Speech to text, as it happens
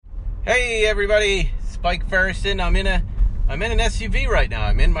Hey everybody, Spike Ferriston. I'm in an SUV right now.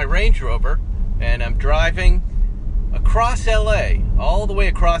 I'm in my Range Rover, and I'm driving across LA, all the way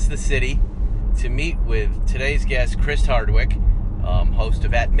across the city, to meet with today's guest, Chris Hardwick, host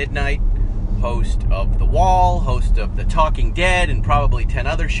of At Midnight, host of The Wall, host of The Talking Dead, and probably 10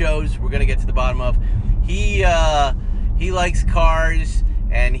 other shows we're going to get to the bottom of. He likes cars,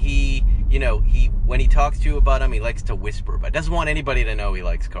 and when he talks to you about them, he likes to whisper, but doesn't want anybody to know he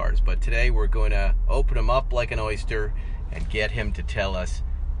likes cars. But today we're going to open him up like an oyster and get him to tell us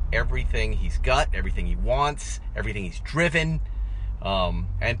everything he's got, everything he wants, everything he's driven,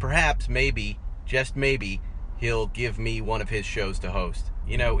 and perhaps, maybe, just maybe, he'll give me one of his shows to host.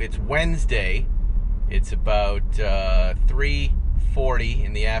 It's Wednesday. It's about 3:40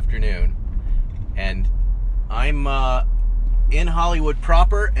 in the afternoon, and I'm in Hollywood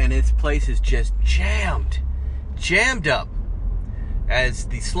proper, and its place is just jammed up as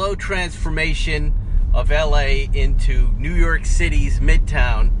the slow transformation of LA into New York City's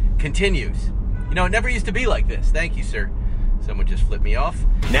Midtown continues. It never used to be like this. Thank you, sir. Someone just flipped me off.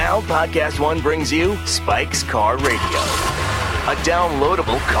 Now, Podcast One brings you Spike's Car Radio, a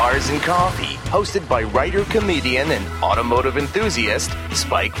downloadable cars and coffee, hosted by writer, comedian, and automotive enthusiast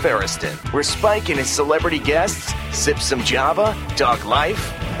Spike Ferriston, where Spike and his celebrity guests sip some Java, talk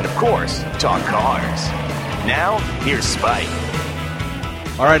life, and of course, talk cars. Now, here's Spike.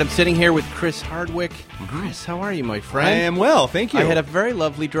 All right, I'm sitting here with Chris Hardwick. Chris, how are you, my friend? I am well, thank you. I had a very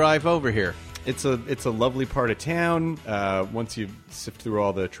lovely drive over here. It's a lovely part of town. Once you sift through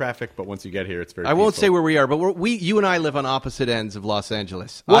all the traffic, but once you get here, it's very. I won't say where we are, but you and I live on opposite ends of Los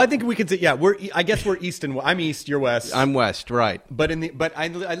Angeles. Well, I think we could say, yeah. I guess we're east and I'm east. You're west. I'm west, right? But I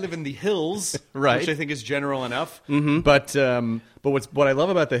live in the hills, right? Which I think is general enough. Mm-hmm. But what I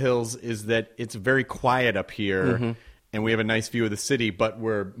love about the hills is that it's very quiet up here. Mm-hmm. And we have a nice view of the city, but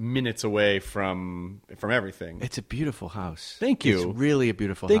we're minutes away from everything. It's a beautiful house. Thank you. It's really a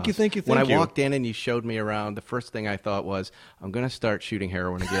beautiful house. Thank you. When I walked in and you showed me around, the first thing I thought was, I'm going to start shooting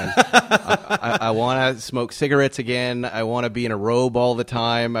heroin again. I want to smoke cigarettes again. I want to be in a robe all the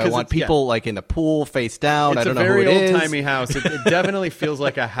time. I want people like in the pool, face down. I don't know who it is. It's a very old-timey house. It definitely feels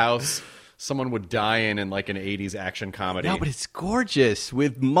like a house someone would die in like an 80s action comedy. No, but it's gorgeous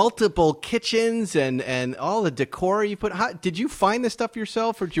with multiple kitchens and all the decor you put. Did you find this stuff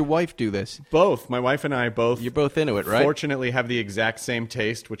yourself, or did your wife do this? Both. My wife and I both. You're both into it, right? Fortunately, have the exact same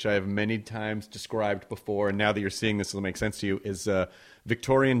taste, which I have many times described before, and now that you're seeing this, it'll make sense to you, is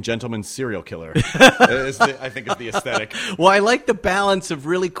Victorian gentleman serial killer. I think is the aesthetic. Well, I like the balance of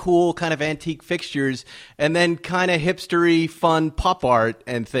really cool kind of antique fixtures and then kind of hipstery, fun pop art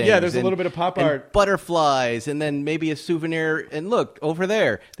and things. Yeah, there's a little bit of pop art. Butterflies, and then maybe a souvenir. And look, over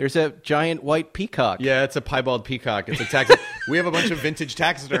there's a giant white peacock. Yeah, it's a piebald peacock. It's a We have a bunch of vintage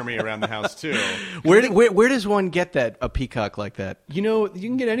taxidermy around the house, too. Where does one get a peacock like that? You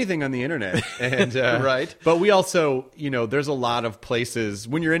can get anything on the internet. And, right. But we also, there's a lot of places.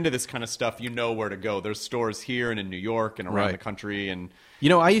 When you're into this kind of stuff, you know where to go. There's stores here and in New York and around the country. And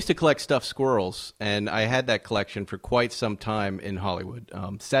I used to collect stuffed squirrels, and I had that collection for quite some time in Hollywood,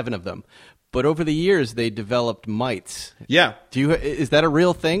 7 of them. But over the years, they developed mites. Yeah. Is that a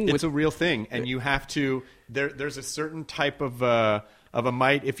real thing? It's a real thing, and you have to. There's a certain type of a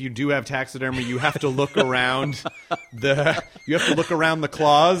mite. If you do have taxidermy, you have to look around the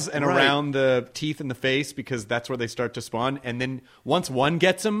claws and around the teeth and the face, because that's where they start to spawn. And then once one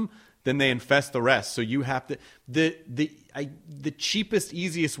gets them, then they infest the rest. So you have to the cheapest,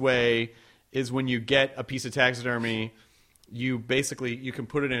 easiest way is when you get a piece of taxidermy. You can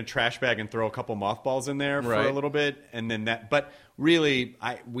put it in a trash bag and throw a couple mothballs in there for a little bit, and then that. But really,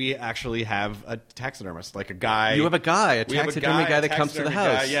 we actually have a taxidermist, like a guy. You have a taxidermy guy that comes to the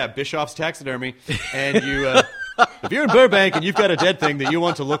house. Yeah, Bischoff's Taxidermy, and you. If you're in Burbank and you've got a dead thing that you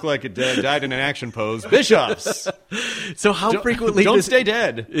want to look like it died in an action pose, Bischoff's. So how frequently? Don't stay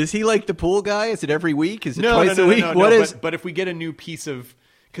dead. Is he like the pool guy? Is it every week? Is it twice a week? But if we get a new piece of.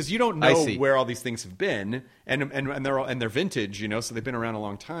 Because you don't know where all these things have been, and they're vintage, so they've been around a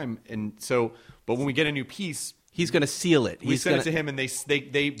long time, and so. But when we get a new piece, he's going to seal it. We send it to him, and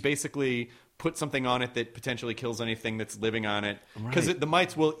they basically put something on it that potentially kills anything that's living on it, because the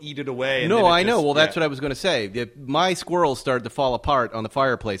mites will eat it away. And I know. Well, that's what I was going to say. My squirrels started to fall apart on the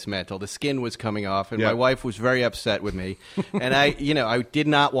fireplace mantle. The skin was coming off, and my wife was very upset with me. And I did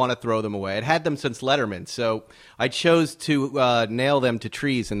not want to throw them away. I'd had them since Letterman, so I chose to nail them to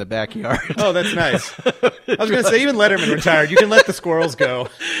trees in the backyard. Oh, that's nice. I was going to say, even Letterman retired. You can let the squirrels go.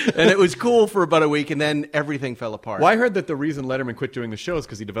 And it was cool for about a week, and then everything fell apart. Well, I heard that the reason Letterman quit doing the show is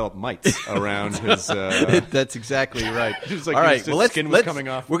because he developed mites around around his. That's exactly right. It's like all right, his skin was coming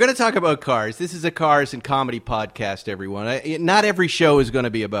off. We're going to talk about cars. This is a cars and comedy podcast, everyone. Not every show is going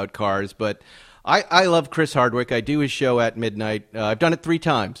to be about cars, but I love Chris Hardwick. I do his show at midnight. I've done it 3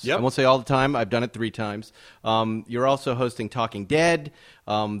 times. Yep. I won't say all the time. I've done it 3 times. You're also hosting Talking Dead,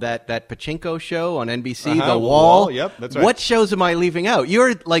 that Pachinko show on NBC, The Wall. Yep, that's right. What shows am I leaving out?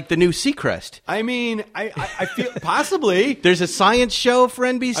 You're like the new Seacrest. I mean, I feel possibly. There's a science show for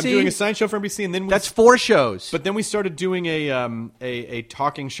NBC. I'm doing a science show for NBC, and then that's 4 shows. But then we started doing a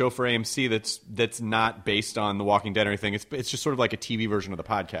talking show for AMC that's not based on The Walking Dead or anything. It's just sort of like a TV version of the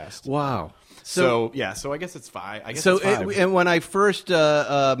podcast. Wow. So I guess it's 5. It's 5. And when I first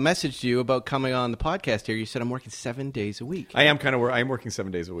messaged you about coming on the podcast here, you said I'm working 7 days a week. I am working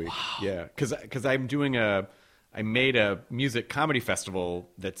 7 days a week. Wow. Yeah, because I'm doing I made a music comedy festival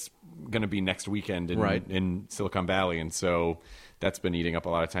that's going to be next weekend in Silicon Valley, and so that's been eating up a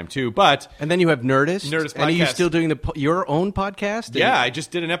lot of time too. And then you have Nerdist. Nerdist podcast. And are you still doing your own podcast? Yeah, I just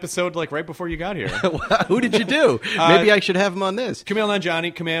did an episode like right before you got here. Who did you do? Maybe I should have him on this. Kumail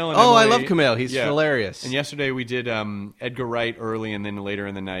Nanjiani, and oh, Emily. I love Kumail. He's hilarious. And yesterday we did Edgar Wright early, and then later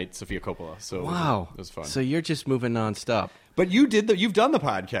in the night Sofia Coppola. So wow, it was fun. So you're just moving nonstop. But you've done the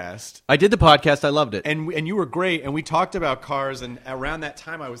podcast. I did the podcast. I loved it, and you were great. And we talked about cars. And around that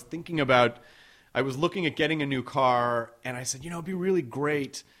time, I was looking at getting a new car, and I said, it'd be really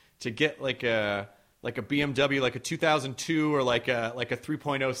great to get like a BMW, like a 2002 or like a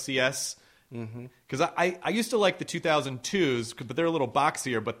 3.0 CS. Because I used to like the 2002s, but they're a little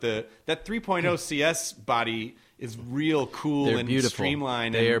boxier. But that 3.0 CS body is real cool. They're and beautiful.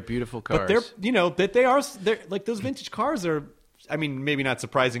 Streamlined. They are beautiful cars. But they're like those vintage cars are. I mean, maybe not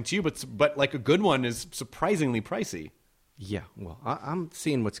surprising to you, but like a good one is surprisingly pricey. Yeah, well, I'm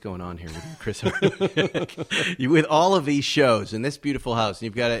seeing what's going on here with you, Chris Hardwick. With all of these shows in this beautiful house,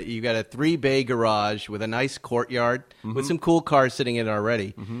 you've got a 3-bay garage with a nice courtyard with some cool cars sitting in it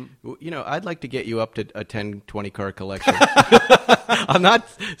already. I'd like to get you up to a 10, 20 car collection. I'm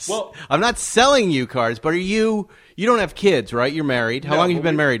not selling you cars, but you don't have kids, right? You're married. How long have you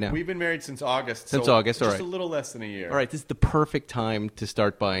been married now? We've been married since August. Since August, all right. Just a little less than a year. All right, this is the perfect time to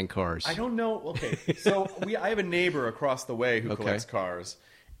start buying cars. I don't know. Okay, so I have a neighbor across the way who collects cars,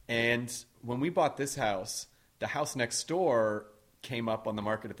 and when we bought this house, the house next door came up on the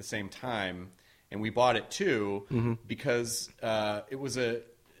market at the same time, and we bought it too because the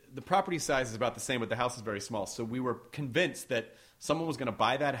property size is about the same, but the house is very small. So we were convinced that someone was going to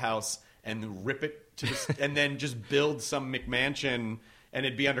buy that house and rip it and then just build some McMansion, and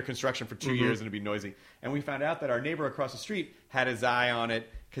it'd be under construction for 2 years and it'd be noisy. And we found out that our neighbor across the street had his eye on it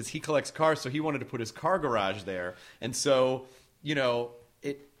because he collects cars, so he wanted to put his car garage there. And so,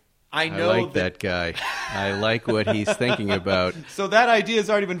 I like that guy. I like what he's thinking about. So that idea has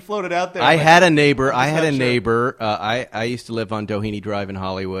already been floated out there. I had a neighbor. I used to live on Doheny Drive in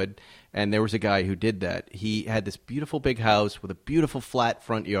Hollywood, and there was a guy who did that. He had this beautiful big house with a beautiful flat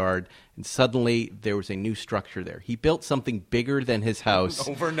front yard, and suddenly there was a new structure there. He built something bigger than his house.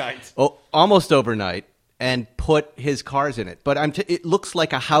 Overnight. Oh, almost overnight, and put his cars in it. But it looks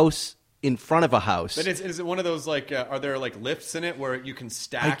like a house in front of a house. But is it one of those, like, are there, like, lifts in it where you can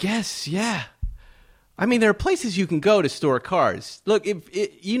stack? I guess, yeah. I mean, there are places you can go to store cars. Look,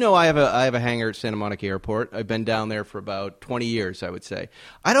 I have a hangar at Santa Monica Airport. I've been down there for about 20 years, I would say.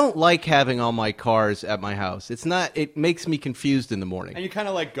 I don't like having all my cars at my house. It makes me confused in the morning. And you kind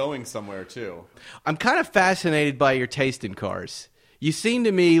of like going somewhere, too. I'm kind of fascinated by your taste in cars. You seem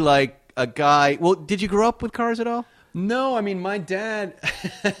to me like a guy. Well, did you grow up with cars at all? No, I mean, my dad,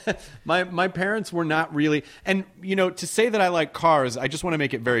 my parents were not really, and to say that I like cars, I just want to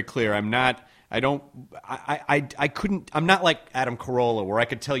make it very clear. I'm not like Adam Carolla where I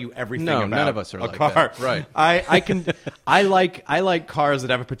could tell you everything about none of us are a like car. That. Right. I like cars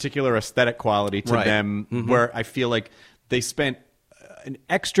that have a particular aesthetic quality to them where I feel like they spent an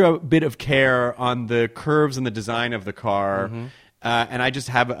extra bit of care on the curves and the design of the car. And I just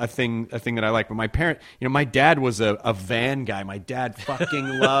have a thing that I like. But my dad was a van guy. My dad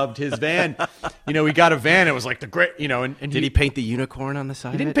fucking loved his van. He got a van. It was like the great, and did he paint the unicorn on the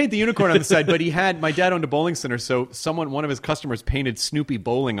side? He didn't paint the unicorn on the side, but my dad owned a bowling center. So one of his customers painted Snoopy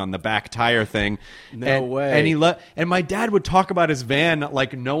Bowling on the back tire thing. No way. And my dad would talk about his van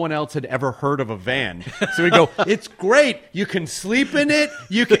like no one else had ever heard of a van. So he'd go, "It's great. You can sleep in it.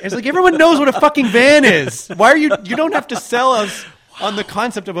 It's like everyone knows what a fucking van is. Why are you don't have to sell us on the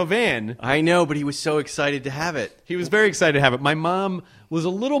concept of a van." I know, but he was so excited to have it. He was very excited to have it. My mom was a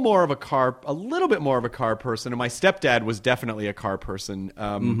little bit more of a car person, and my stepdad was definitely a car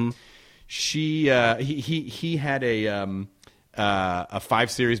person. He had a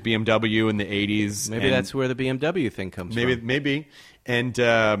 5 Series BMW in the 80s. Maybe that's where the BMW thing comes from. Maybe. And,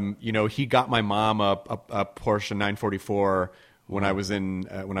 he got my mom a Porsche 944 when I was in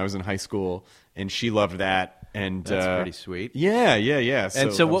high school, and she loved that. And that's pretty sweet. Yeah.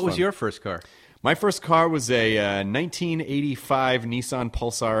 And so what was your first car? My first car was a 1985 Nissan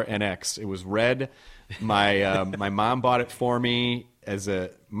Pulsar NX. It was red. My mom bought it for me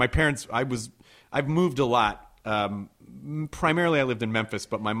my parents. I've moved a lot. Primarily, I lived in Memphis,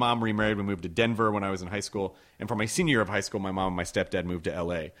 but my mom remarried. We moved to Denver when I was in high school. And for my senior year of high school, my mom and my stepdad moved to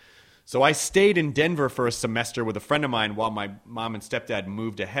L.A. So I stayed in Denver for a semester with a friend of mine while my mom and stepdad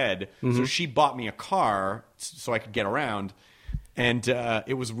moved ahead. Mm-hmm. So she bought me a car so I could get around. And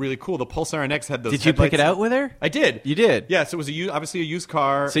it was really cool. The Pulsar NX had those. Did you pick it out with her? I did. You did? Yeah, so it was obviously a used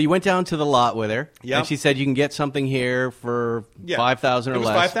car. So you went down to the lot with her, and she said you can get something here for $5,000 or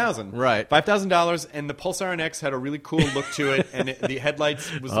less. It was $5,000. Right. $5,000, and the Pulsar NX had a really cool look to it, and the headlights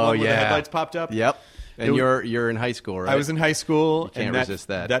was the one where the headlights popped up. Yep. And you're in high school, right? I was in high school. You can't resist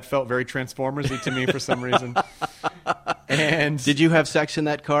that. That felt very Transformers-y to me for some reason. And did you have sex in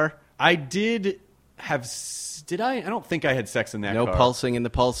that car? I did have. Did I? I don't think I had sex in that car. No pulsing in the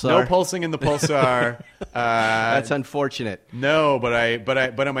Pulsar? No pulsing in the Pulsar. That's unfortunate. No,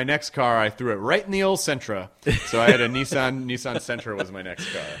 but on my next car, I threw it right in the old Sentra. So I had a Nissan Sentra was my next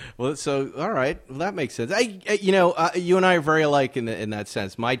car. Well, so all right, well, that makes sense. You and I are very alike in that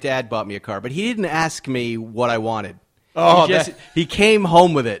sense. My dad bought me a car, but he didn't ask me what I wanted. Oh, he came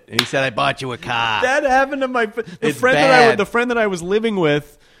home with it, and he said, "I bought you a car." That happened to the friend that I was living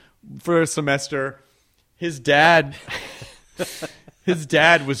with for a semester. His dad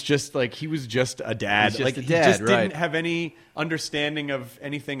was just like, he was just a dad. He just didn't have any understanding of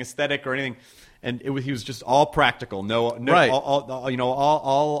anything aesthetic or anything, and he was just all practical. No, right.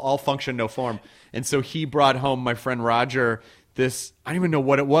 all function, no form. And so he brought home my friend Roger this, I don't even know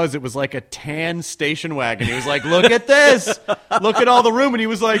what it was. It was like a tan station wagon. He was like, "Look at this! Look at all the room!" And he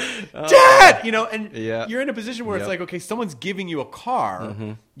was like, "Dad!" You're in a position where it's like, okay, someone's giving you a car.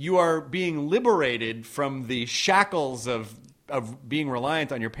 Mm-hmm. You are being liberated from the shackles of being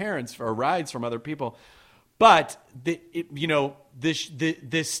reliant on your parents for rides from other people. But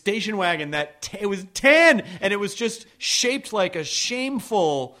this station wagon it was tan, and it was just shaped like a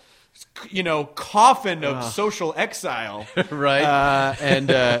shameful, coffin of social exile, right?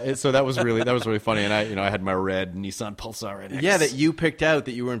 So that was really funny. And I had my red Nissan Pulsar NX. Yeah, that you picked out,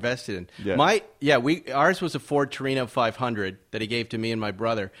 that you were invested in. Yeah. Ours was a Ford Torino 500 that he gave to me and my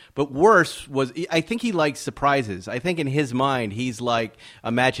brother. But worse was, I think he likes surprises. I think in his mind, he's like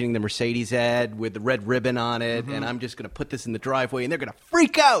imagining the Mercedes ad with the red ribbon on it, and I'm just going to put this in the driveway, and they're going to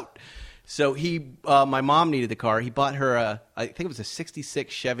freak out. So my mom needed the car. He bought her I think it was a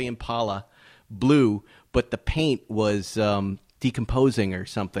 '66 Chevy Impala blue, but the paint was decomposing or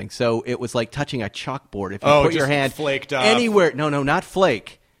something. So it was like touching a chalkboard. If you put your hand flaked off anywhere, no, not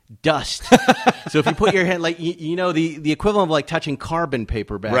flake, dust. So if you put your hand, like the equivalent of like touching carbon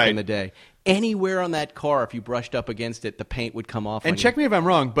paper back in the day. Anywhere on that car, if you brushed up against it, the paint would come off. And check me if I'm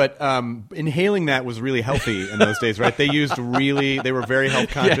wrong, but inhaling that was really healthy in those days, right? They were very health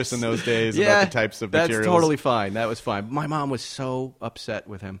conscious in those days about the types of materials. That's totally fine. That was fine. My mom was so upset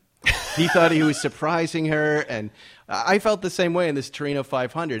with him. He thought he was surprising her, and I felt the same way in this Torino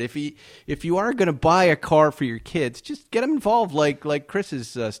 500. If you are going to buy a car for your kids, just get them involved, like Chris's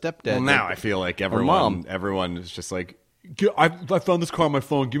stepdad. Well, now I feel like everyone is just like, I found this car on my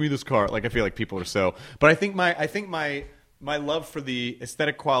phone. Give me this car. Like, I feel like people are so. But I think my love for the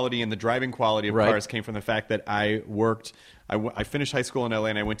aesthetic quality and the driving quality of cars came from the fact that I finished high school in LA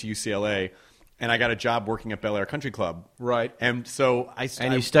and I went to UCLA, and I got a job working at Bel Air Country Club. Right. And so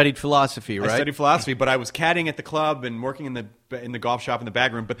you studied philosophy, right? I studied philosophy, but I was caddying at the club and working in the golf shop in the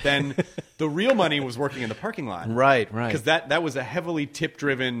bag room. But then the real money was working in the parking lot. Right. Because that was a heavily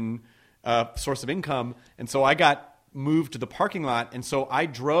tip-driven source of income, and so I got moved to the parking lot, and so I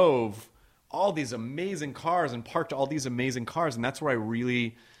drove all these amazing cars and parked all these amazing cars, and that's where I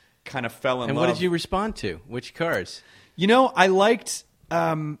really kind of fell in love. And what did you respond to? Which cars? I liked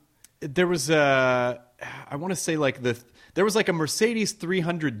there was I want to say there was like a Mercedes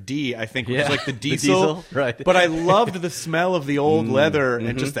 300D, I think, which was like the diesel. Right. But I loved the smell of the old leather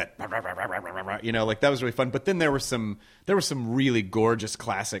and just that, that was really fun. But then there were some really gorgeous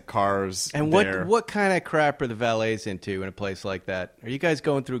classic cars. And there. what kind of crap are the valets into in a place like that? Are you guys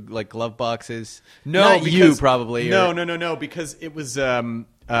going through like glove boxes? No, not because, you probably. No, because it was there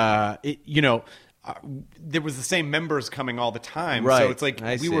was the same members coming all the time, right. so it's like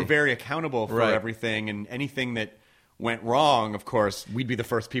we were very accountable for everything, and anything that went wrong, of course, we'd be the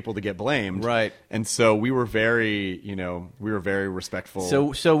first people to get blamed. Right. And so we were very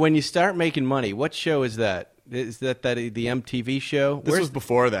respectful. So when you start making money, what show is that? Is that the MTV show? This was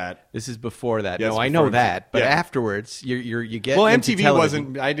before that. This is before that. Yes, No, I know before- that. But yeah. afterwards, you get Well, into MTV television.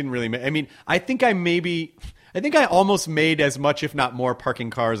 wasn't. I didn't really. I mean, I think I almost made as much, if not more, parking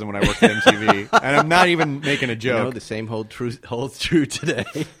cars than when I worked at MTV. And I'm not even making a joke. You know, the same holds true today.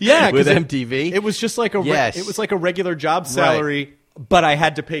 Yeah, with 'cause MTV. It was just like it was like a regular job salary, but I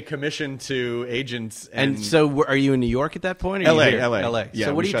had to pay commission to agents. And so, are you in New York at that point? Or LA, are you here? LA. Yeah,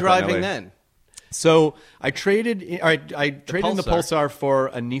 so, what we are you shot that in driving LA. then? So I traded in the Pulsar. Pulsar for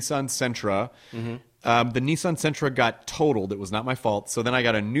a Nissan Sentra. Mm-hmm. The Nissan Sentra got totaled. It was not my fault. So then I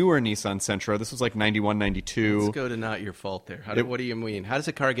got a newer Nissan Sentra. This was like 91, 92. Let's go to not your fault there. What do you mean? How does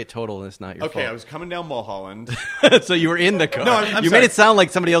a car get totaled and it's not your Okay, I fault? was coming down Mulholland. So you were in the car. No, I'm you sorry. made it sound like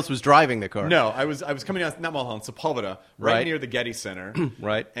somebody else was driving the car. No, I was coming down, not Mulholland, Sepulveda, right Right. near the Getty Center.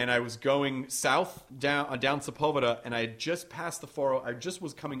 Right. And I was going south down Sepulveda, and I had just passed the 40. I just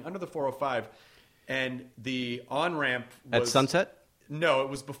was coming under the 405, and the on ramp was At Sunset? No, it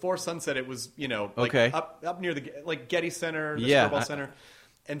was before Sunset. It was like Okay. up near the Getty Center, the Yeah, Skirball Center.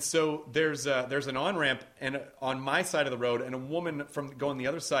 And so there's an on ramp and on my side of the road, and a woman from going the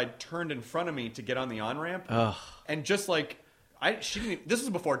other side turned in front of me to get on the on ramp, and just like. This was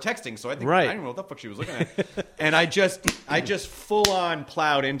before texting, so I think Right. I don't know what the fuck she was looking at, and I just full on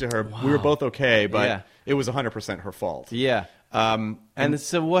plowed into her. Wow. We were both okay, but Yeah. it was 100% her fault. Yeah. And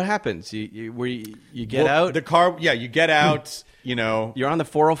so what happens? You get Well, out. the car. Yeah, you get out. You're on the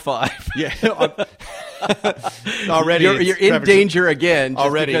 405. Yeah. Already, You're in traffic's- danger again. Just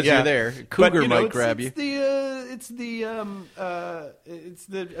already because yeah. you're there. But, Cougar might it's, grab it's you. it's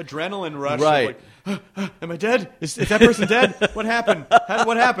the adrenaline rush. of Right. like, am I dead? Is that person dead? What happened?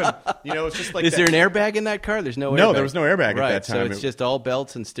 What happened? It's just like. Is there an airbag in that car? There's no airbag. No, there was no airbag at right, that time. So it's just all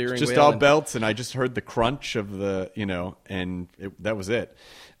belts and steering just wheel. all and- belts, and I just heard the crunch of the, and that was it.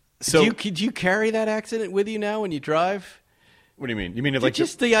 So, Could you carry that accident with you now when you drive? what do you mean? You mean like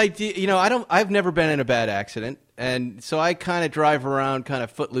Just the idea, I've never been in a bad accident, and so I kind of drive around kind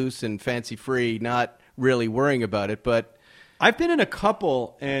of footloose and fancy free, not really worrying about it. But I've been in a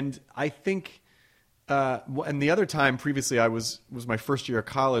couple, and I think, and the other time previously, I was my first year of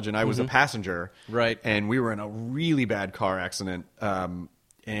college, and I was a passenger, Right. And we were in a really bad car accident, and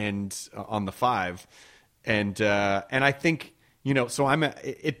on the 5, and I think. So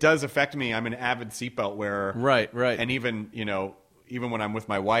it does affect me. I'm an avid seatbelt wearer. Right. And even when I'm with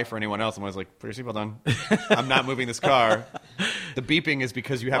my wife or anyone else, I'm always like, put your seatbelt on. I'm not moving this car. The beeping is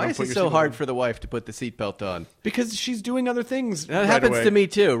because you haven't why is put it your so seatbelt hard on. for the wife to put the seatbelt on? Because she's doing other things. That right happens away. to me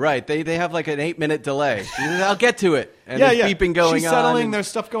too, right? They have like an 8-minute delay. I'll get to it. And Yeah, there's yeah. beeping going She's on. settling. and- There's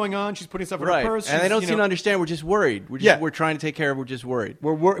stuff going on. She's putting stuff in right. her purse. And they She's, don't seem to understand. We're just worried. We're trying to take care of. We're just worried.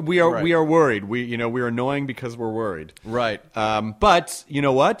 We are Right. worried. We're annoying because we're worried. Right. But you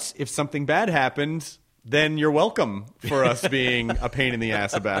know what? If something bad happened, then you're welcome for us being a pain in the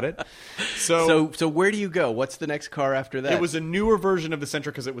ass about it. So where do you go? What's the next car after that? It was a newer version of the Sentra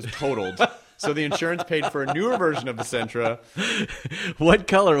because it was totaled. So the insurance paid for a newer version of the Sentra. What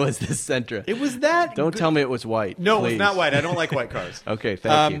color was this Sentra? It was that. Don't tell me it was white. No, it please. was not white. I don't like white cars. Okay,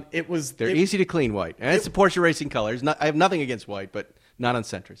 thank you. It was. They're easy to clean white, and it's a Porsche racing color. I have nothing against white, but not on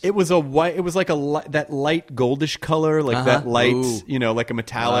Sentras. It was a white. It was like that light goldish color, like that light. Ooh. Like a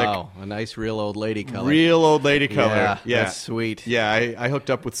metallic. Wow, a nice real old lady color. Real old lady color. Yeah, that's sweet. Yeah, I hooked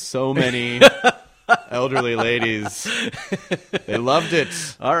up with so many elderly ladies. They loved it.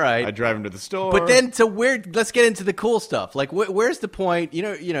 All right. I'd drive them to the store. But then, let's get into the cool stuff. Like, where's the point? You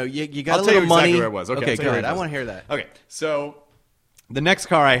got I'll a tell you little exactly money. where it was. Okay, I'll tell you go where ahead. it I was. want to hear that. Okay, so the next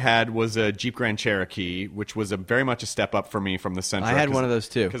car I had was a Jeep Grand Cherokee, which was very much a step up for me from the Sentra. I had one of those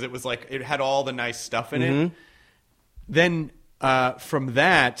too. Because it was like, it had all the nice stuff in it. Then from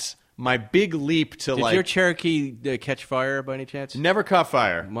that, my big leap to Did your Cherokee catch fire by any chance? never caught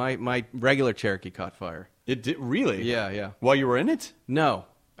fire. My regular Cherokee caught fire. It did, really? Yeah. While you were in it? No.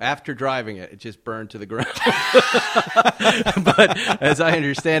 After driving it, it just burned to the ground. But as I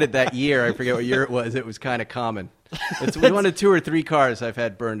understand it, that year, I forget what year it was kind of common. It's one of 2 or 3 cars I've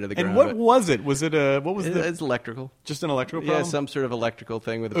had burned to the ground. And what but was it? Was it what was the? It's electrical. Just an electrical Yeah, problem? some sort of electrical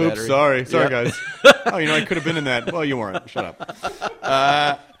thing with a Oops, battery. sorry, Yeah. guys. Oh, I could have been in that. Well, you weren't. Shut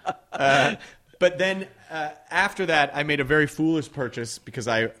up. But then after that, I made a very foolish purchase because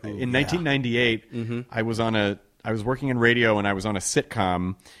in 1998, I was working in radio and I was on a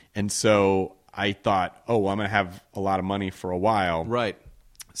sitcom, and so I thought, oh, well, I'm going to have a lot of money for a while. Right.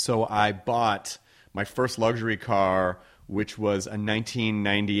 So I bought my first luxury car, which was a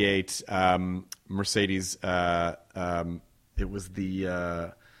 1998 Mercedes. It was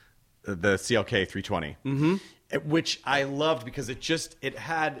the CLK 320, which I loved because it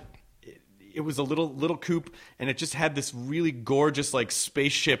was a little coupe, and it just had this really gorgeous like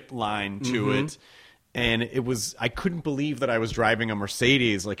spaceship line to it. And I couldn't believe that I was driving a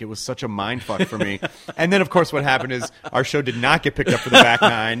Mercedes. Like, it was such a mind fuck for me. And then, of course, what happened is our show did not get picked up for the back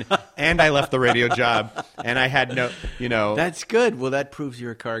nine, and I left the radio job, and I had no. That's good. Well, that proves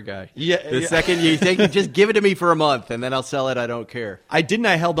you're a car guy. Yeah. The second you think, just give it to me for a month, and then I'll sell it. I don't care. I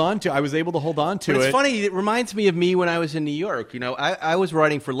was able to hold on to it. It's funny. It reminds me of me when I was in New York. I was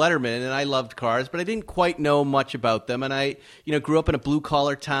writing for Letterman, and I loved cars, but I didn't quite know much about them. And I, grew up in a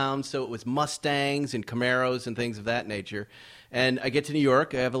blue-collar town, so it was Mustangs and Camaros and things of that nature. And I get to New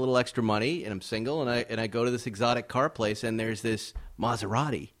York, I have a little extra money, and I'm single, and I go to this exotic car place, and there's this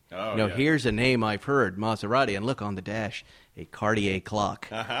Maserati. Here's a name I've heard, Maserati, and look on the dash, a Cartier clock,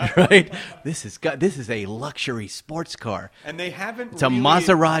 right? This is a luxury sports car, and they haven't. It's a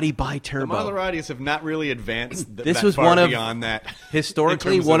Maserati bi-turbo. The Maseratis have not really advanced. This was one of beyond that.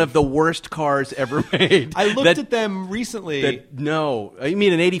 Historically, one of the worst cars ever made. I looked at them recently. No, you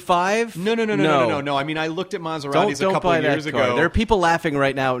mean an '85? No. I mean, I looked at Maseratis a couple of years ago. There are people laughing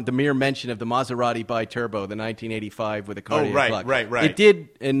right now at the mere mention of the Maserati bi-turbo, the 1985 with a Cartier clock. Right. It did,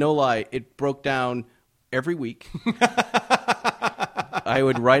 and no lie, it broke down every week. I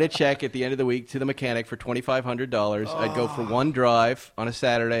would write a check at the end of the week to the mechanic for $2,500. I'd go for one drive on a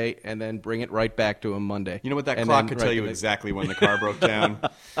Saturday and then bring it right back to him Monday. You know what? That clock could tell you exactly when the car broke down.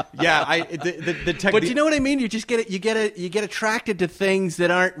 Yeah, But you know what I mean? You just get attracted to things that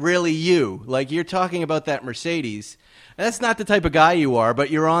aren't really you. Like, you're talking about that Mercedes. And that's not the type of guy you are, but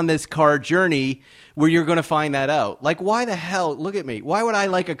you're on this car journey where you're going to find that out. Like, why the hell? Look at me. Why would I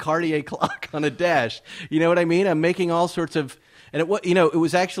like a Cartier clock on a dash? You know what I mean? I'm making all sorts of. And it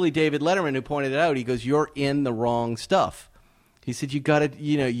was actually David Letterman who pointed it out. He goes, "You're in the wrong stuff." He said, "You got to,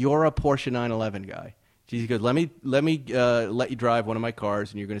 you're a Porsche 911 guy." He goes, let me let you drive one of my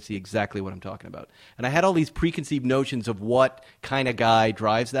cars, and you're going to see exactly what I'm talking about. And I had all these preconceived notions of what kind of guy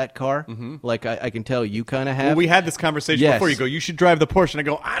drives that car. Like I can tell you kind of have. Well, we had this conversation before. You go, "You should drive the Porsche," and I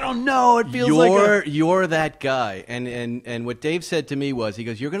go, "I don't know. It feels you're that guy." And what Dave said to me was, he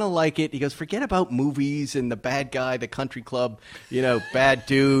goes, "You're going to like it." He goes, "Forget about movies and the bad guy, the country club, bad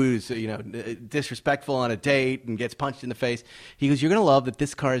dude who's disrespectful on a date and gets punched in the face." He goes, "You're going to love that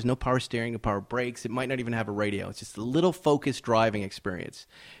this car has no power steering, no power brakes. It might not even have a radio. It's just a little focused driving experience.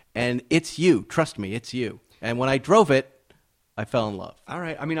 And it's you. Trust me, it's you." And when I drove it, I fell in love. All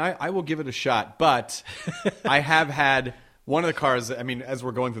right. I mean, I will give it a shot, but I have had one of the cars. I mean, as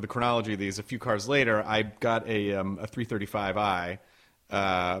we're going through the chronology of these, a few cars later, I got a 335i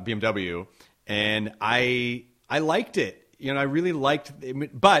BMW, and I liked it. I really liked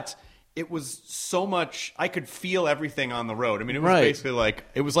it, but it was so much. I could feel everything on the road. I mean, it was basically like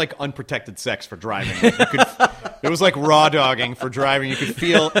unprotected sex for driving. It was like raw dogging for driving. You could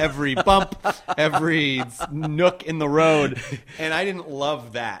feel every bump, every nook in the road, and I didn't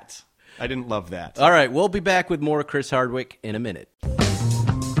love that. All right, we'll be back with more Chris Hardwick in a minute.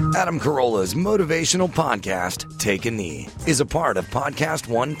 Adam Carolla's motivational podcast, Take a Knee, is a part of Podcast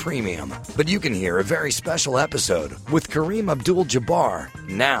One Premium. But you can hear a very special episode with Kareem Abdul-Jabbar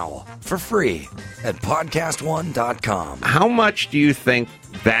now for free at podcastone.com. How much do you think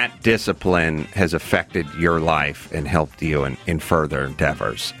that discipline has affected your life and helped you in further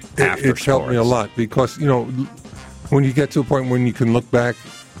endeavors after It's helped me a lot because, when you get to a point when you can look back,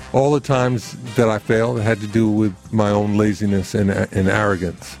 all the times that I failed had to do with my own laziness and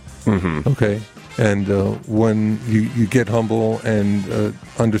arrogance. Mm-hmm. Okay? And when you get humble and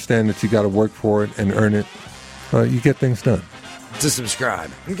understand that you got to work for it and earn it, you get things done. To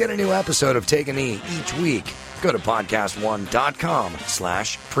subscribe and get a new episode of Take a Knee each week, go to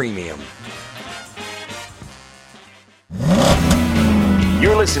podcastone.com/premium.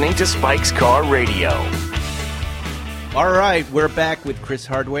 You're listening to Spike's Car Radio. All right, we're back with Chris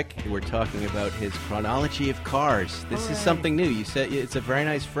Hardwick. We're talking about his chronology of cars. This is something new. You said it's a very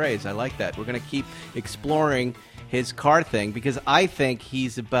nice phrase. I like that. We're going to keep exploring his car thing because I think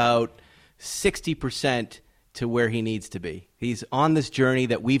he's about 60% to where he needs to be. He's on this journey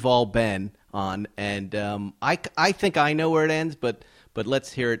that we've all been on, and I think I know where it ends, but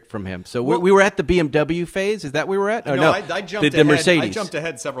let's hear it from him. So we were at the BMW phase. Is that where we were at? No, I jumped ahead. The Mercedes. I jumped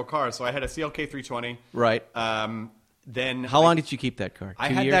ahead several cars. So I had a CLK 320. Right. Then how long did you keep that car? 2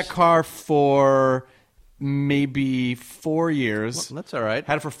 years? I had that car for maybe 4 years. Well, that's all right.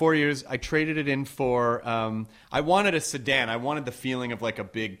 Had it for 4 years. I traded it in for I wanted a sedan. I wanted the feeling of like a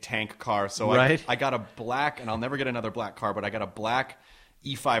big tank car. So I got a black, and I'll never get another black car, but I got a black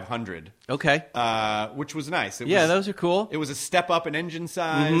E500. Okay. Which was nice. Those are cool. It was a step up in engine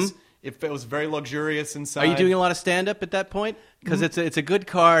size. It was very luxurious inside. Are you doing a lot of stand-up at that point? Because it's a good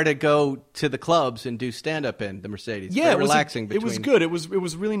car to go to the clubs and do stand-up in, the Mercedes. Yeah, very relaxing. It was good. It was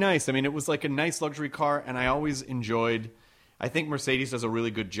really nice. I mean, it was like a nice luxury car, and I always enjoyed. I think Mercedes does a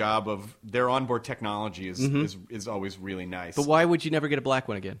really good job of their onboard technology is always really nice. But why would you never get a black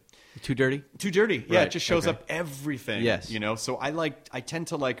one again? Too dirty? Too dirty. Yeah, Right. it just shows up everything. Yes. So I tend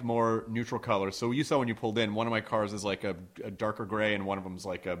to like more neutral colors. So you saw when you pulled in, one of my cars is like a darker gray, and one of them is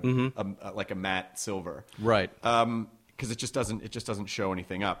like a matte silver. Right. Because it just doesn't show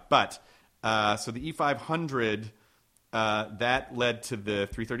anything up. But so the E500 that led to the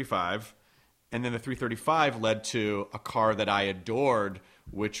 335. And then the 335 led to a car that I adored,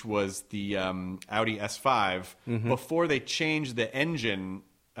 which was the Audi S5. Before they changed the engine,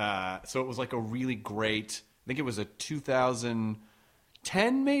 so it was like a really great. I think it was a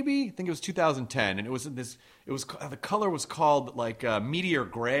 2010, maybe. I think it was 2010, and it was this. It was the color was called like meteor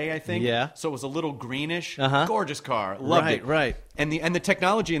gray, I think. Yeah. So it was a little greenish. Gorgeous car, loved it. Right. And the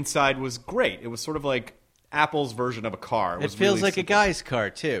technology inside was great. It was sort of like Apple's version of a car. It feels really like simple. a guy's car,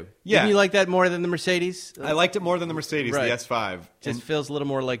 too. Yeah. Didn't you like that more than the Mercedes? I liked it more than the Mercedes, Right. the S5. Just feels a little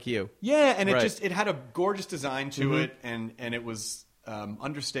more like you. Yeah, and Right. it had a gorgeous design to it, and it was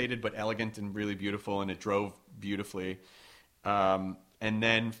understated but elegant and really beautiful, and it drove beautifully. And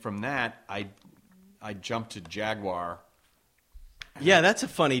then from that, I jumped to Jaguar. Yeah, that's a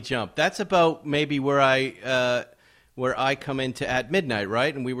funny jump. That's about maybe where I come into At Midnight,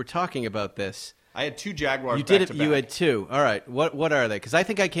 right? And we were talking about this. I had two Jaguars. You did back it. to You back. had two. All right. What are they? Because I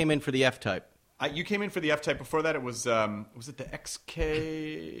think I came in for the F-Type. You came in for the F-Type. Before that, it was it the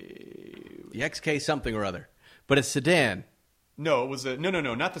XK? The XK something or other, but a sedan. No, it was no,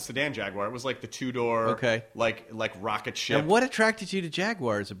 not the sedan Jaguar. It was like the two-door, Okay. like rocket ship. And what attracted you to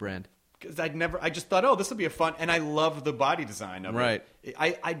Jaguar as a brand? Because I just thought, oh, this will be a fun, and I love the body design of Right. it.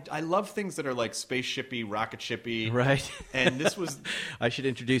 I love things that are like spaceshipy, rocket shippy. Right. And this was. I should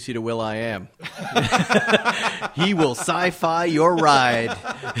introduce you to Will I Am. He will sci-fi your ride.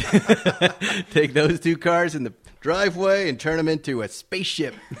 Take those two cars in the driveway and turn them into a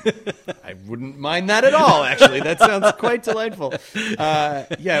spaceship. I wouldn't mind that at all, actually. That sounds quite delightful.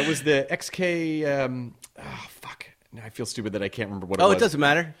 It was the XK. Fuck. Now I feel stupid that I can't remember what it was. Oh, it doesn't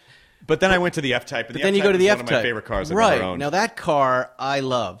matter. But then I went to the F-Type. And But the then you F-Type go to the is F-Type. one of my favorite cars I've right. ever owned. Now that car I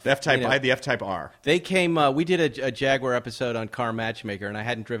love. The F-Type. You know, I had the F-Type R. They came. We did a Jaguar episode on Car Matchmaker, and I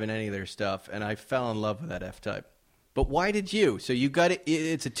hadn't driven any of their stuff, and I fell in love with that F-Type. But why did you? So you got it.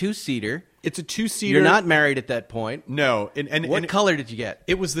 It's a two-seater. It's a two-seater. You're not married at that point. No. What color did you get?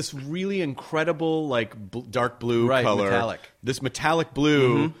 It was this really incredible, like dark blue Right, color. metallic. This metallic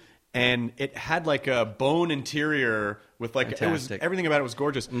blue, and it had like a bone interior with like Fantastic. everything about it was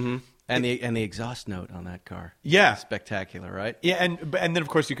gorgeous. And the exhaust note on that car. Yeah. Spectacular, right? Yeah, and then of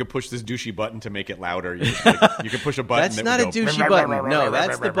course you could push this douchey button to make it louder. You could push a button. That's that not a would go, douchey button. No,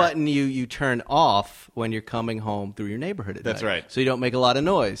 that's the button you turn off when you're coming home through your neighborhood at That's night. right. So you don't make a lot of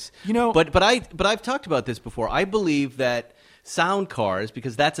noise. You know- but I've talked about this before. I believe that sound cars,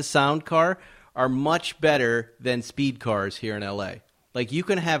 because that's a sound car, are much better than speed cars here in LA. Like, you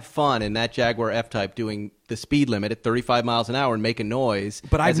can have fun in that Jaguar F-Type doing the speed limit at 35 miles an hour and making noise,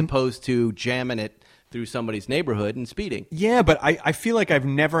 as opposed to jamming it through somebody's neighborhood and speeding. Yeah, but I feel like I've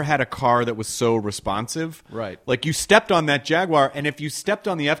never had a car that was so responsive. Right. Like, you stepped on that Jaguar, and if you stepped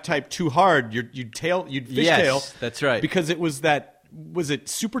on the F-Type too hard, you'd fishtail. Yes, that's right. Because it was was it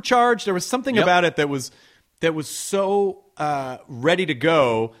supercharged? There was something about it that was so ready to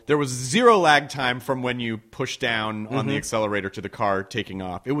go. There was zero lag time from when you push down on the accelerator to the car taking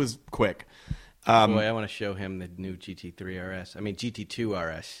off. It was quick. Boy, I want to show him the new GT2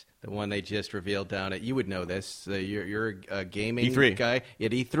 RS, the one they just revealed down at, you would know this, you're a gaming E3. guy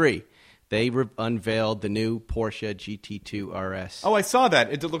at E3. They unveiled the new Porsche GT2 RS. Oh, I saw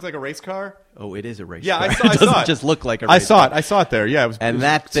that. It looked like a race car. Oh, it is a race Yeah, car. I saw It doesn't it. just look like a race car. I saw it there. Yeah, it was. And it was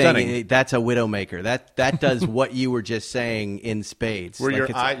that thing, stunning. that's a Widowmaker. That does what you were just saying in spades. Where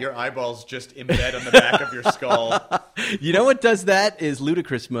Like your eyeballs just embed on the back of your skull. You know what does that is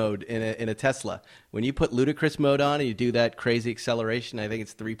ludicrous mode in a Tesla. When you put ludicrous mode on and you do that crazy acceleration, I think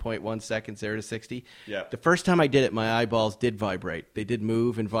it's 3.1 seconds, 0 to 60. Yeah. The first time I did it, my eyeballs did vibrate. They did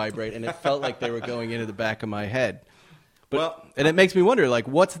move and vibrate, and it felt like they were going into the back of my head. And it makes me wonder, like,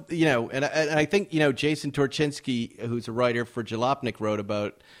 what's, and I think, Jason Torchinsky, who's a writer for Jalopnik, wrote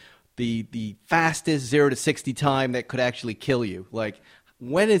about the fastest 0 to 60 time that could actually kill you. Like,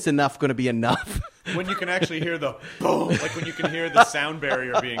 when is enough going to be enough? When you can actually hear the boom, like when you can hear the sound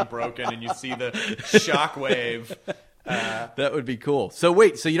barrier being broken and you see the shock wave. That would be cool. So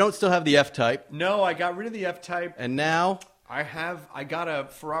wait, so you don't still have the F-Type, No, I got rid of the F-Type. and now I got a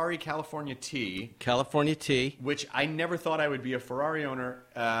Ferrari California T, California T. which I never thought I would be a Ferrari owner,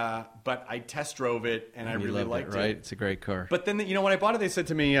 but I test drove it and I You really loved liked right? it. It's a great car. But then, when I bought it, they said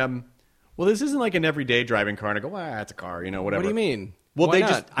to me, well, this isn't like an everyday driving car. And I go, it's a car, whatever. What do you mean? Well, Why they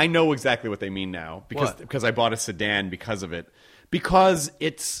not? I know exactly what they mean now What? because I bought a sedan because of it. Because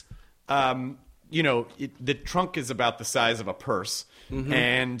it's, the trunk is about the size of a purse,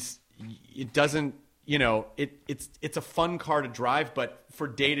 and it doesn't, it's a fun car to drive, but for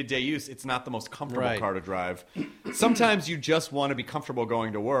day-to-day use, it's not the most comfortable Right. car to drive. Sometimes you just want to be comfortable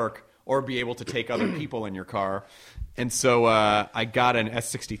going to work or be able to take other people in your car. And so I got an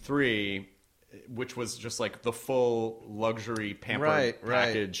S63, which was just like the full luxury pampered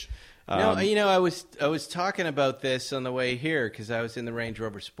package. No, I was talking about this on the way here because I was in the Range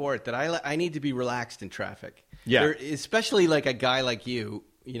Rover Sport that I need to be relaxed in traffic. Yeah. Especially like a guy like you.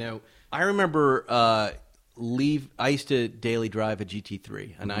 I remember I used to daily drive a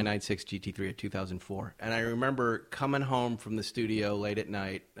GT3, a 996 GT3 at 2004, and I remember coming home from the studio late at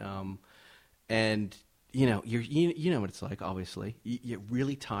night, and. You know what it's like, obviously. You're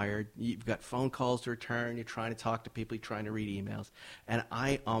really tired. You've got phone calls to return. You're trying to talk to people. You're trying to read emails. And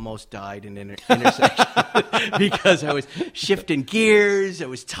I almost died in an intersection because I was shifting gears. I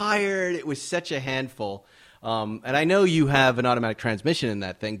was tired. It was such a handful. And I know you have an automatic transmission in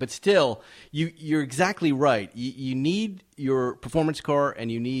that thing, but still, you're exactly right. You need your performance car,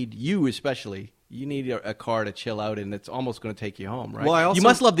 and you especially. You need a car to chill out in that's almost going to take you home, right? Well, you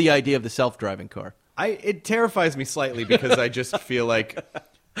must love the idea of the self-driving car. It terrifies me slightly because I just feel like,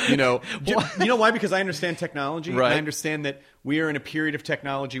 you know why? Because I understand technology. Right. And I understand that we are in a period of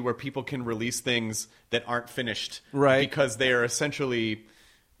technology where people can release things that aren't finished, Right. Because they are essentially,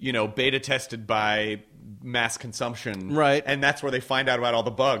 beta tested by mass consumption, Right. And that's where they find out about all the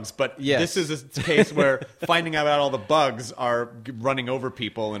bugs. But Yes. this is a case where finding out about all the bugs are running over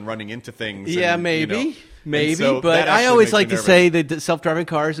people and running into things. Yeah, and, maybe. And so But that I actually always makes me like to nervous. say that the self-driving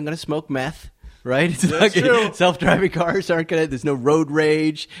car isn't going to smoke meth. Right? It's That's true. Self-driving cars aren't going to, there's no road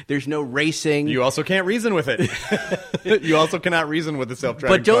rage. There's no racing. You also can't reason with it. You also cannot reason with the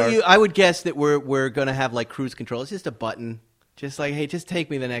self-driving But don't car. you, I would guess that we're going to have like cruise control. It's just a button. Just like, hey, just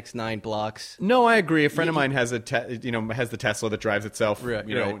take me the next 9 blocks. No, I agree. A friend of mine has has the Tesla that drives itself. Right,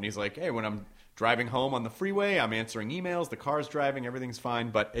 right. right. And he's like, hey, when I'm driving home on the freeway, I'm answering emails. The car's driving, everything's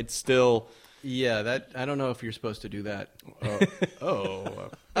fine, but it's still. Yeah, I don't know if you're supposed to do that.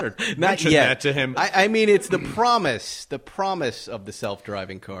 Better Not mention yet. that to him. I mean, it's the promise of the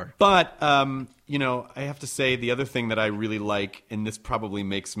self-driving car. But I have to say the other thing that I really like, and this probably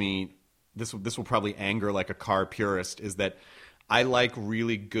makes me, this will probably anger like a car purist, is that I like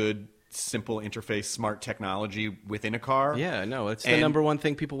really good, simple interface, smart technology within a car. Yeah, no, it's the And- number one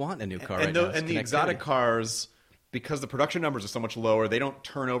thing people want in a new car right now. is And the connectivity. exotic cars, because the production numbers are so much lower, they don't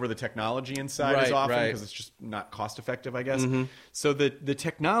turn over the technology inside as Right, often right. because it's just not cost effective, I guess. So the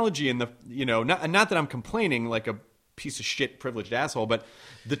technology and the not that I'm complaining like a piece of shit privileged asshole, but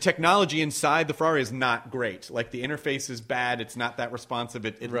the technology inside the Ferrari is not great. Like the interface is bad. It's not that responsive.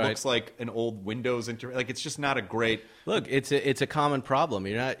 It Right. looks like an old Windows like it's just not a great. Look, it's a common problem.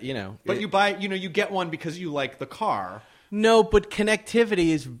 You're not, But you buy, you get one because you like the car. No, but connectivity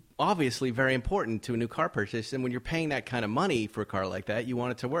is obviously very important to a new car purchase, and when you're paying that kind of money for a car like that, you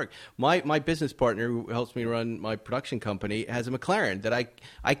want it to work. My business partner, who helps me run my production company, has a McLaren that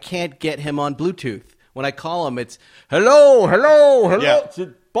I can't get him on Bluetooth. When I call him, it's hello. Yeah. It's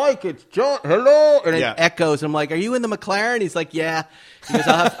a bike. It's John. Hello, and Yeah. it echoes. I'm like, "Are you in the McLaren?" He's like, "Yeah." He goes,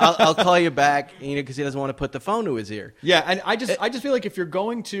 "I'll call you back," because he doesn't want to put the phone to his ear. Yeah, and I just feel like if you're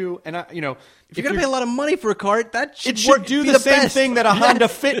going to, and If you're going to pay a lot of money for a car, that should it should do be the same best. thing that a Honda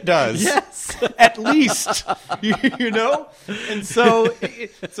Fit does. Yes. At least, and so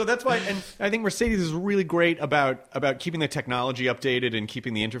that's why. And I think Mercedes is really great about keeping the technology updated and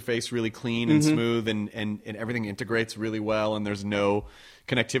keeping the interface really clean and smooth, and everything integrates really well, and there's no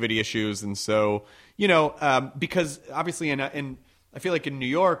connectivity issues. And so because obviously, and I feel like in New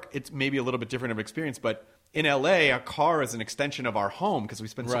York it's maybe a little bit different of an experience, but in LA, a car is an extension of our home because we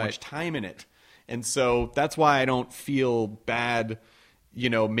spend so Right. much time in it. And so that's why I don't feel bad,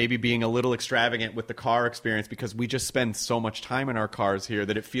 maybe being a little extravagant with the car experience, because we just spend so much time in our cars here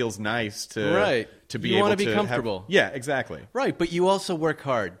that it feels nice to Right. to be You able wanna be to comfortable. Yeah, exactly. Right, but you also work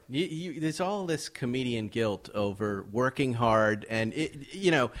hard. There's all this comedian guilt over working hard, and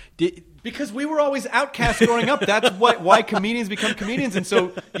Because we were always outcasts growing up. That's why comedians become comedians. And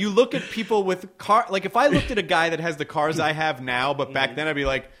so you look at people with car, like if I looked at a guy that has the cars I have now, but back then I'd be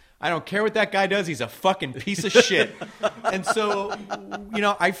like, I don't care what that guy does. He's a fucking piece of shit. And so,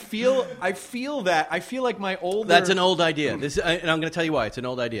 I feel like my older... That's an old idea. And I'm going to tell you why. It's an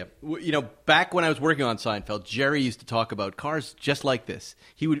old idea. Back when I was working on Seinfeld, Jerry used to talk about cars just like this.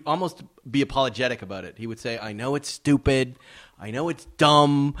 He would almost be apologetic about it. He would say, I know it's stupid. I know it's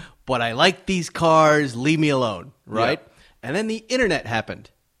dumb, but I like these cars. Leave me alone, right? Yeah. And then the internet happened,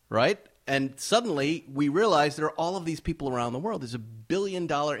 right? And suddenly we realized there are all of these people around the world. There's $1 billion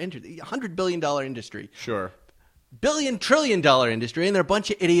industry, $100 billion industry. Sure. $1 trillion industry, and they're a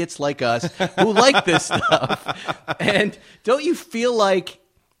bunch of idiots like us who like this stuff. And don't you feel like,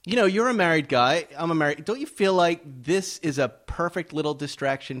 you're a married guy, I'm a married, don't you feel like this is a perfect little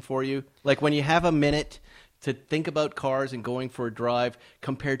distraction for you? Like when you have a minute to think about cars and going for a drive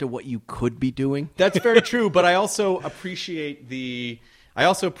compared to what you could be doing? That's very true, but I also appreciate the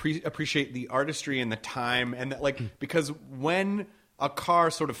artistry and the time, and because when a car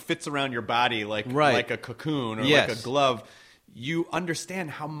sort of fits around your body like a cocoon or like a glove, you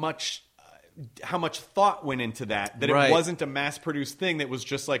understand how much thought went into that it wasn't a mass-produced thing that was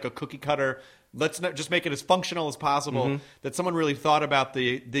just like a cookie cutter. Let's not just make it as functional as possible. Mm-hmm. That someone really thought about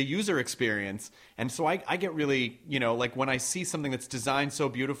the user experience. And so I get really, like when I see something that's designed so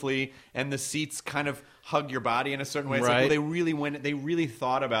beautifully and the seats kind of hug your body in a certain way, it's like, well, they really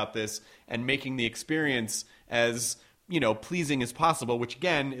thought about this and making the experience as pleasing as possible, which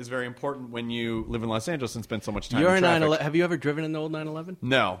again is very important when you live in Los Angeles and spend so much time in traffic. Have you ever driven an old 911?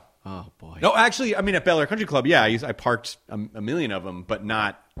 No. Oh, boy. No, actually, at Bel Air Country Club, yeah, I parked a million of them, but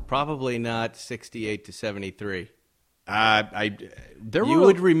not... Probably not 68 to 73. You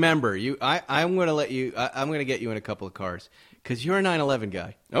would remember. I'm going to let you... I'm going to get you in a couple of cars, because you're a 911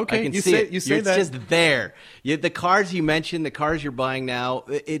 guy. Okay, I can see it. It's just there. The cars you mentioned, the cars you're buying now,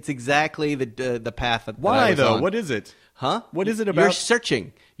 it's exactly the path that Why, I was though? on. What is it? Huh? What is it about? You're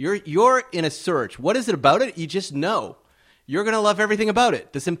searching. You're in a search. What is it about it? You just know. You're going to love everything about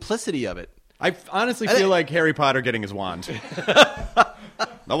it. The simplicity of it. I honestly feel like Harry Potter getting his wand.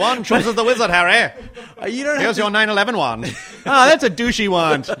 The wand chooses the wizard, Harry. Here's your 911 wand. That's a douchey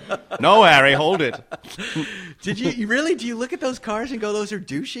wand. No, Harry, hold it. Did you really? Do you look at those cars and go, those are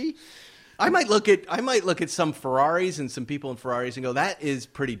douchey? I might look at some Ferraris and some people in Ferraris and go, that is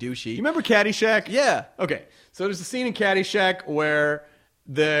pretty douchey. You remember Caddyshack? Yeah. Okay. So there's a scene in Caddyshack where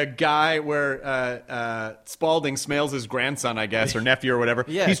the guy where Spalding smells his grandson, I guess, or nephew or whatever.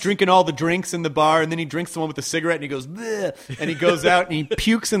 Yes. He's drinking all the drinks in the bar, and then he drinks the one with the cigarette, and he goes, bleh, and he goes out and he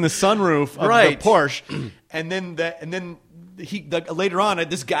pukes in the sunroof of the Porsche, and then later on,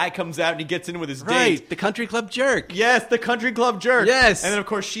 this guy comes out and he gets in with his date. The country club jerk. Yes, the country club jerk. Yes. And then, of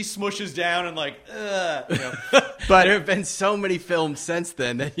course, she smushes down and But there have been so many films since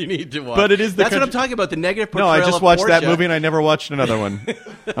then that you need to watch. But it is That's what I'm talking about, the negative portrayal No, I just watched Porsche. that movie and I never watched another one.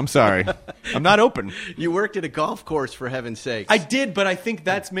 I'm sorry. I'm not open. You worked at a golf course, for heaven's sakes. I did, but I think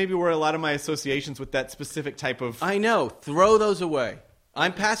that's maybe where a lot of my associations with that specific type of... I know. Throw those away.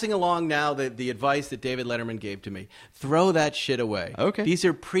 I'm passing along now the advice that David Letterman gave to me. Throw that shit away. Okay. These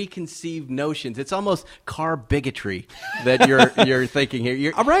are preconceived notions. It's almost car bigotry that you're thinking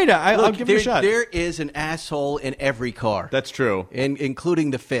here. All right, I'll give it a shot. There is an asshole in every car. That's true.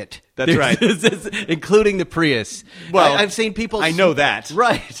 Including the Fit. That's right. Including the Prius. Well, I've seen people... I know that.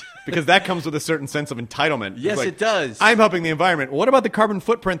 Right. Because that comes with a certain sense of entitlement. Yes, like, it does. I'm helping the environment. What about the carbon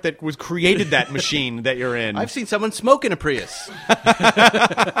footprint that was created that machine that you're in? I've seen someone smoke in a Prius.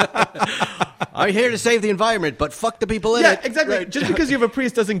 I'm here to save the environment, but fuck the people in it. Yeah, exactly. Right. Just because you have a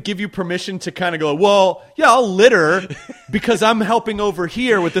Prius doesn't give you permission to kind of go, well, yeah, I'll litter because I'm helping over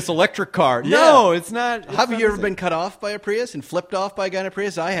here with this electric car. Yeah. No, it's not. Have you ever been cut off by a Prius and flipped off by a guy in a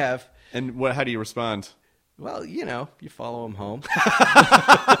Prius? I have. And how do you respond? Well, you follow him home.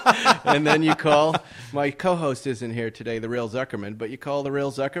 And then you call. My co-host isn't here today, the real Zuckerman, but you call the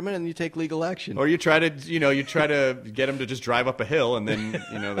real Zuckerman and you take legal action. Or you try to get him to just drive up a hill and then,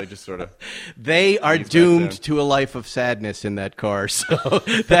 they just sort of... They are doomed to a life of sadness in that car. So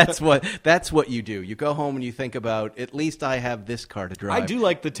that's what you do. You go home and you think about, at least I have this car to drive. I do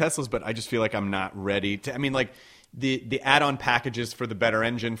like the Teslas, but I just feel like I'm not ready to... I mean, like... The add-on packages for the better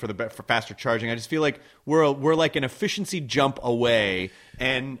engine, for faster charging. I just feel like we're like an efficiency jump away,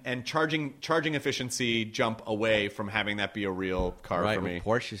 and charging efficiency jump away from having that be a real car for me.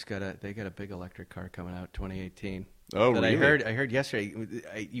 Well, Porsche's got a big electric car coming out 2018. Oh, that really? I heard yesterday.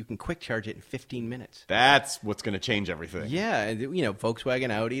 You can quick charge it in 15 minutes. That's what's going to change everything. Yeah, and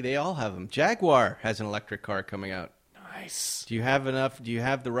Volkswagen, Audi, they all have them. Jaguar has an electric car coming out. Nice. Do you have enough? Do you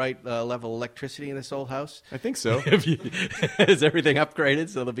have the right level of electricity in this old house? I think so. Is everything upgraded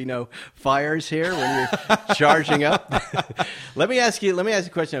so there'll be no fires here when you're charging up? Let me ask you a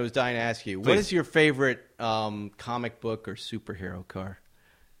question I was dying to ask you. What is your favorite comic book or superhero car?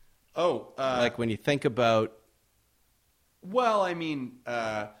 Like when you think about... Well, I mean,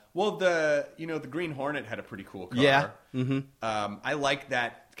 the Green Hornet had a pretty cool car. Yeah. Mm-hmm. I like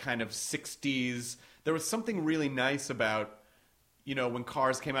that kind of 60s. There was something really nice about, when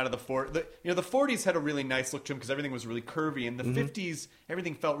cars came out of the 40s had a really nice look to them because everything was really curvy. In the 50s,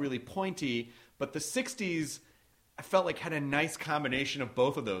 everything felt really pointy. But the 60s, I felt like had a nice combination of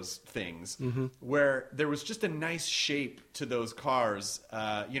both of those things, where there was just a nice shape to those cars.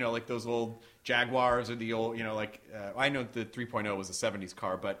 Like those old Jaguars or the old, I know the 3.0 was a 70s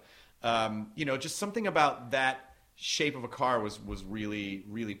car, but just something about that shape of a car was really,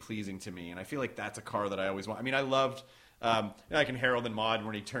 really pleasing to me. And I feel like that's a car that I always want. I mean, I loved like in Harold and Maude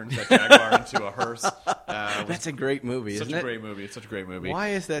when he turns that Jaguar into a hearse. That's a great movie, isn't it? Such a great movie. It's such a great movie. Why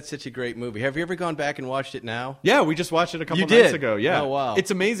is that such a great movie? Have you ever gone back and watched it now? Yeah, we just watched it a couple nights nights ago. Yeah. Oh, wow. It's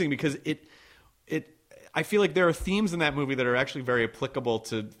amazing because I feel like there are themes in that movie that are actually very applicable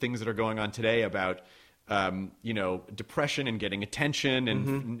to things that are going on today about depression and getting attention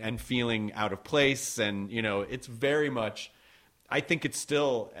and feeling out of place. And, it's very much, I think it's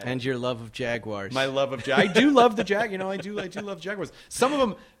still. And your love of Jaguars. My love of I do love the I do love Jaguars. Some of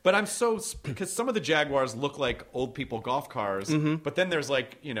them, but because some of the Jaguars look like old people golf cars, but then there's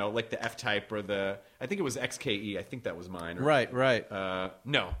like the F-Type or I think it was XKE. I think that was mine. Right.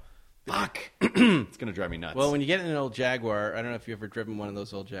 No. Fuck. It's going to drive me nuts. Well, when you get in an old Jaguar, I don't know if you've ever driven one of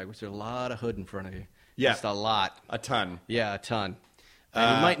those old Jaguars, there's a lot of hood in front of you. Yeah. Just a lot. A ton. Yeah, a ton.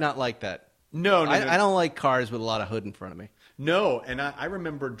 And you might not like that. No. I don't like cars with a lot of hood in front of me. No, and I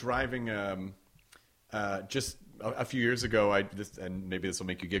remember driving just a few years ago, and maybe this will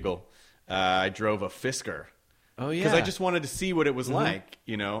make you giggle, I drove a Fisker. Oh, yeah. Because I just wanted to see what it was like,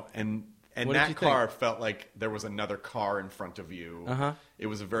 and What that did you car think? felt like there was another car in front of you. Uh-huh. It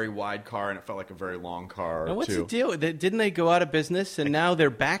was a very wide car, and it felt like a very long car, Now, what's too. the deal? Didn't they go out of business, and now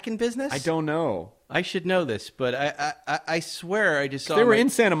they're back in business? I don't know. I should know this, but I swear I just saw They were them in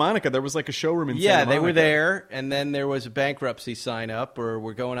Santa Monica. There was like a showroom in Santa Monica. Yeah, they were there, and then there was a bankruptcy sign up, or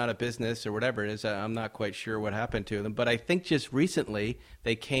we're going out of business, or whatever it is. I'm not quite sure what happened to them, but I think just recently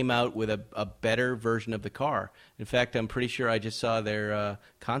they came out with a better version of the car. In fact, I'm pretty sure I just saw their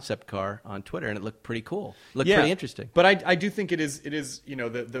concept car on Twitter, and it looked pretty cool. Looked pretty interesting. But I do think it is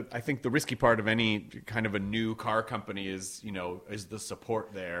I think the risky part of any kind of a new car company is the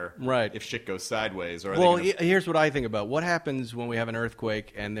support there, Right. if shit goes sideways. Or Here's what I think about. What happens when we have an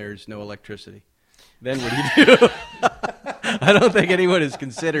earthquake and there's no electricity? Then what do you do? I don't think anyone has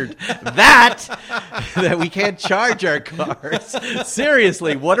considered that we can't charge our cars.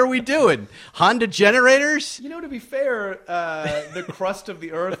 Seriously, what are we doing? Honda generators? to be fair, the crust of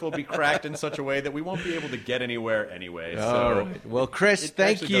the earth will be cracked in such a way that we won't be able to get anywhere anyway. All right. Well, Chris,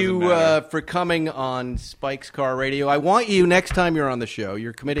 thank actually you doesn't matter. for coming on Spike's Car Radio. I want you, next time you're on the show,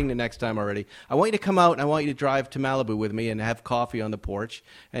 you're committing to next time already, I want you to come out and I want you to drive to Malibu with me and have coffee on the porch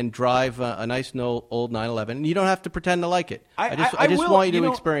and drive a nice old 911. And you don't have to pretend to like it. I just want you to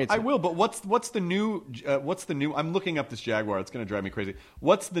experience it. I will, but what's the new? I'm looking up this Jaguar. It's going to drive me crazy.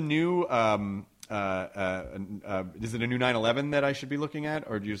 What's the new? Is it a new 911 that I should be looking at,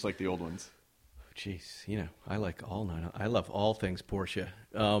 or do you just like the old ones? Jeez, I like I love all things Porsche.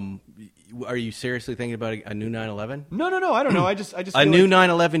 Are you seriously thinking about a new 911? No. I don't know. I just A feel new like,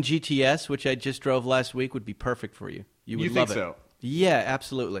 911 GTS, which I just drove last week, would be perfect for you. You would love think it. so? Yeah,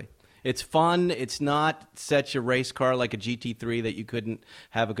 absolutely. It's fun. It's not such a race car like a GT3 that you couldn't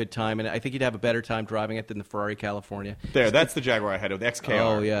have a good time. And I think you'd have a better time driving it than the Ferrari California. That's the Jaguar I had, the XKR.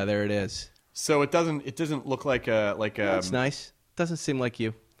 Oh, yeah, there it is. So it doesn't look like a That's nice. Doesn't seem like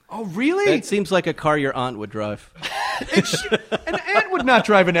you. Oh, really? It seems like a car your aunt would drive. An aunt would not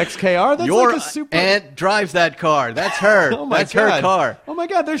drive an XKR. That's Your like a super. aunt drives that car. That's her. Oh my That's God. her car. Oh my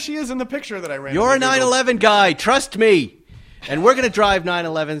God, there she is in the picture that I ran. You're a 911 guy. Trust me. And we're going to drive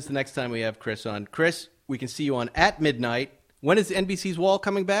 911s the next time we have Chris on. Chris, we can see you on at midnight. When is NBC's Wall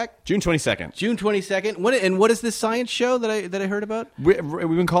coming back? June 22nd. June 22nd. And what is this science show that I heard about? We've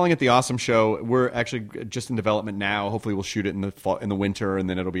been calling it the Awesome Show. We're actually just in development now. Hopefully, we'll shoot it in the fall, in the winter, and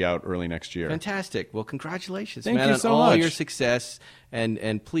then it'll be out early next year. Fantastic. Well, congratulations, Thank man, you on so all much. your success.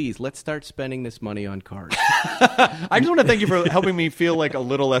 And please, let's start spending this money on cars. I just want to thank you for helping me feel like a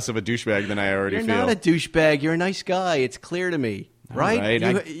little less of a douchebag than I already You're feel. not a douchebag. You're a nice guy. It's clear to me. Right?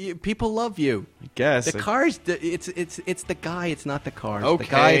 right. People love you. I guess. The car's it's the guy. It's not the car. It's Okay.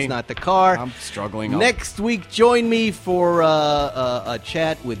 the guy. It's not the car. I'm struggling. Next week, join me for a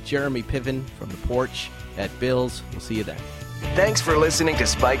chat with Jeremy Piven from the Porsche at Bill's. We'll see you then. Thanks for listening to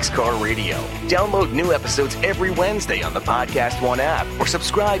Spike's Car Radio. Download new episodes every Wednesday on the Podcast One app or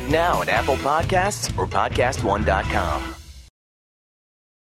subscribe now at Apple Podcasts or PodcastOne.com.